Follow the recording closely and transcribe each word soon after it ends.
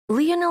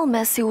Lionel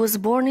Messi was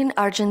born in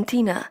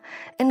Argentina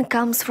and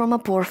comes from a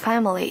poor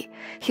family.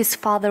 His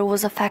father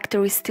was a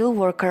factory steel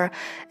worker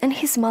and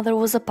his mother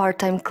was a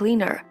part-time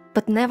cleaner.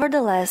 But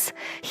nevertheless,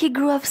 he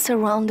grew up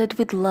surrounded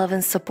with love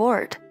and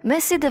support.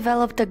 Messi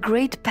developed a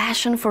great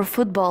passion for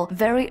football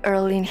very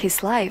early in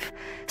his life,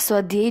 so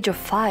at the age of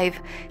 5,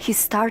 he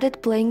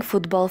started playing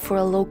football for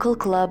a local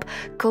club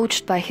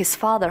coached by his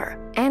father.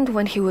 And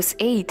when he was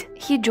 8,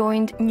 he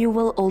joined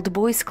Newell Old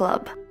Boys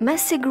Club.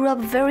 Messi grew up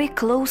very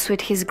close with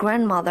his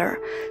grandmother,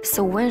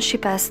 so when she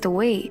passed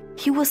away,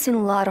 he was in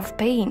a lot of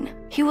pain.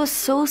 He was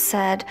so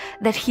sad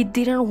that he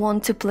didn't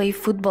want to play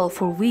football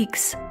for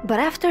weeks. But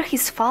after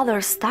his father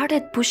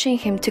started pushing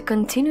him to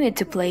continue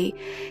to play,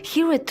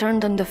 he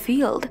returned on the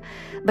field.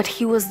 But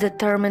he was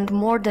determined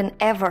more than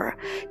ever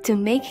to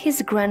make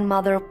his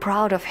grandmother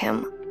proud of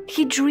him.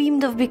 He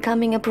dreamed of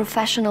becoming a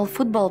professional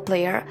football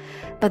player,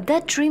 but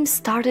that dream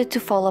started to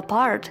fall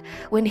apart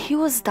when he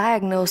was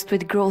diagnosed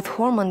with growth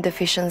hormone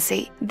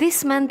deficiency.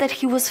 This meant that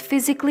he was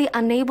physically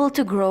unable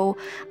to grow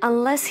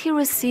unless he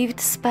received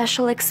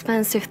special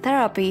expensive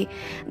therapy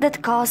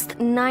that cost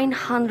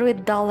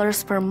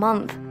 $900 per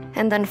month.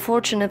 And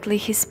unfortunately,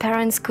 his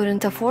parents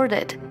couldn't afford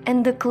it,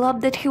 and the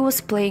club that he was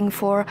playing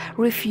for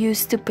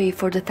refused to pay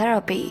for the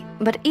therapy.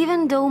 But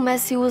even though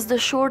Messi was the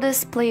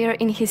shortest player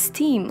in his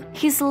team,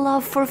 his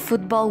love for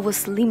football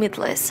was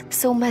limitless,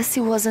 so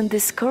Messi wasn't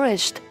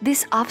discouraged.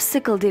 This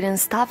obstacle didn't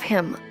stop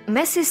him.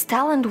 Messi's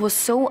talent was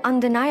so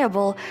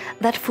undeniable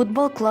that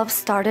football clubs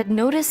started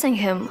noticing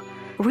him.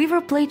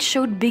 River Plate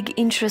showed big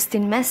interest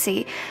in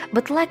Messi,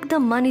 but lacked the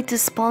money to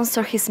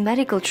sponsor his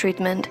medical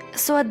treatment,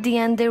 so at the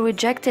end they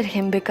rejected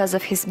him because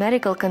of his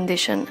medical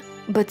condition.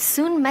 But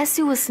soon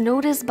Messi was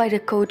noticed by the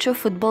coach of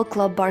Football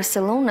Club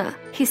Barcelona.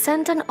 He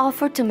sent an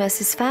offer to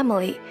Messi's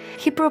family.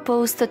 He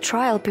proposed a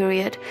trial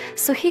period,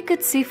 so he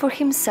could see for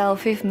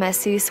himself if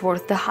Messi is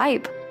worth the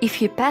hype. If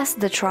he passed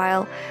the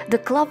trial, the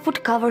club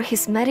would cover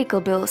his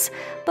medical bills,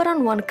 but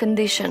on one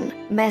condition: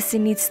 Messi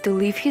needs to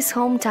leave his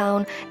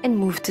hometown and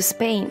move to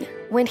Spain.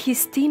 When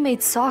his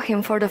teammates saw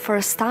him for the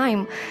first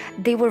time,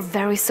 they were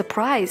very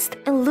surprised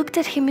and looked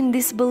at him in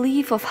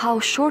disbelief of how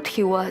short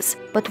he was.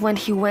 But when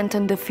he went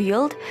on the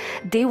field,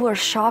 they were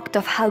shocked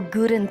of how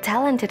good and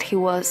talented he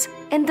was.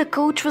 And the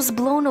coach was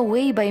blown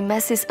away by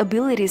Messi's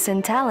abilities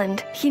and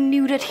talent. He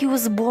knew that he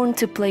was born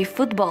to play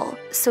football,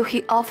 so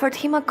he offered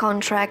him a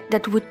contract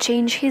that would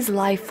change his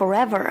life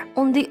forever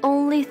on the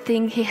only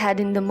thing he had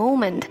in the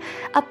moment,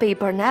 a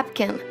paper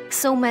napkin.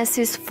 So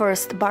Messi's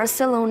first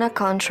Barcelona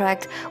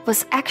contract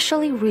was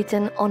actually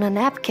written on a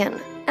napkin.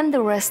 And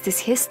the rest is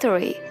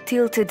history.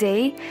 Till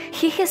today,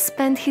 he has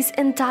spent his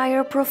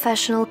entire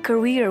professional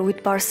career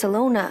with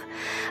Barcelona.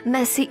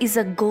 Messi is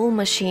a goal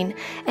machine,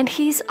 and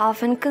he is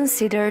often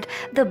considered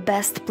the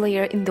best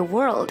player in the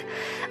world.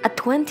 At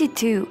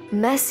 22,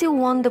 Messi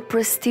won the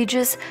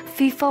prestigious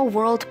FIFA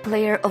World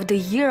Player of the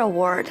Year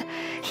award.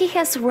 He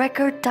has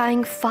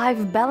record-tying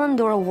 5 Ballon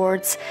d'Or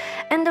awards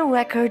and a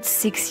record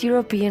 6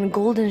 European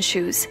Golden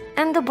Shoes.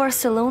 And the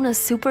Barcelona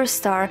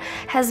superstar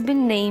has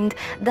been named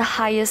the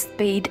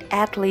highest-paid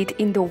athlete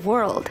in the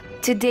world.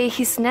 Today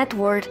his net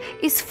worth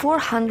is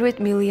 $400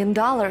 million.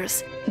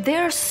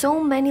 There are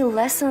so many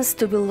lessons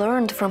to be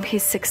learned from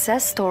his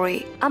success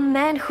story. A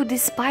man who,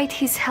 despite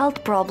his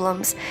health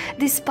problems,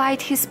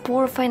 despite his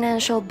poor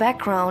financial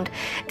background,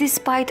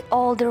 despite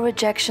all the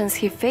rejections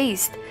he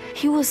faced,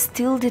 he was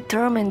still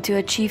determined to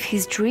achieve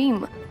his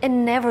dream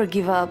and never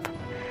give up.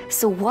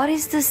 So what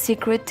is the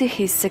secret to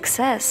his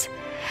success?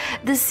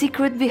 The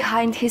secret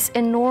behind his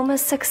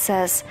enormous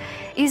success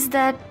is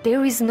that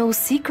there is no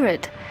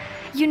secret.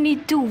 You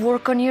need to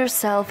work on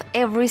yourself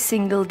every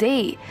single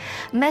day.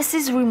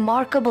 Messi's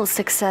remarkable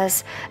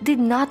success did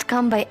not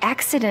come by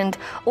accident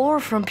or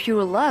from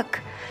pure luck.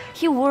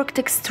 He worked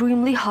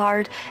extremely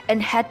hard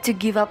and had to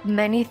give up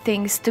many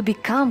things to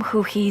become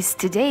who he is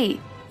today.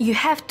 You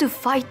have to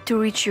fight to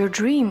reach your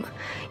dream.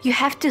 You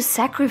have to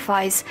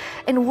sacrifice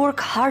and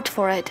work hard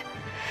for it.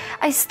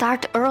 I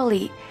start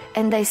early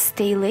and I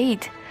stay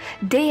late,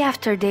 day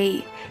after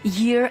day,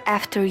 year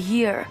after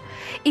year.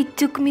 It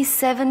took me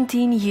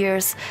 17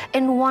 years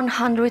and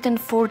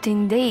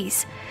 114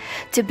 days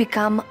to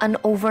become an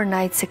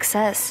overnight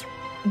success.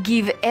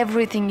 Give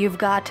everything you've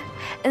got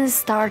and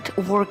start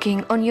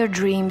working on your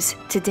dreams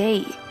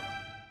today.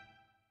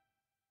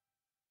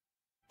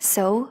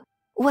 So,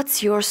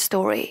 what's your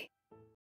story?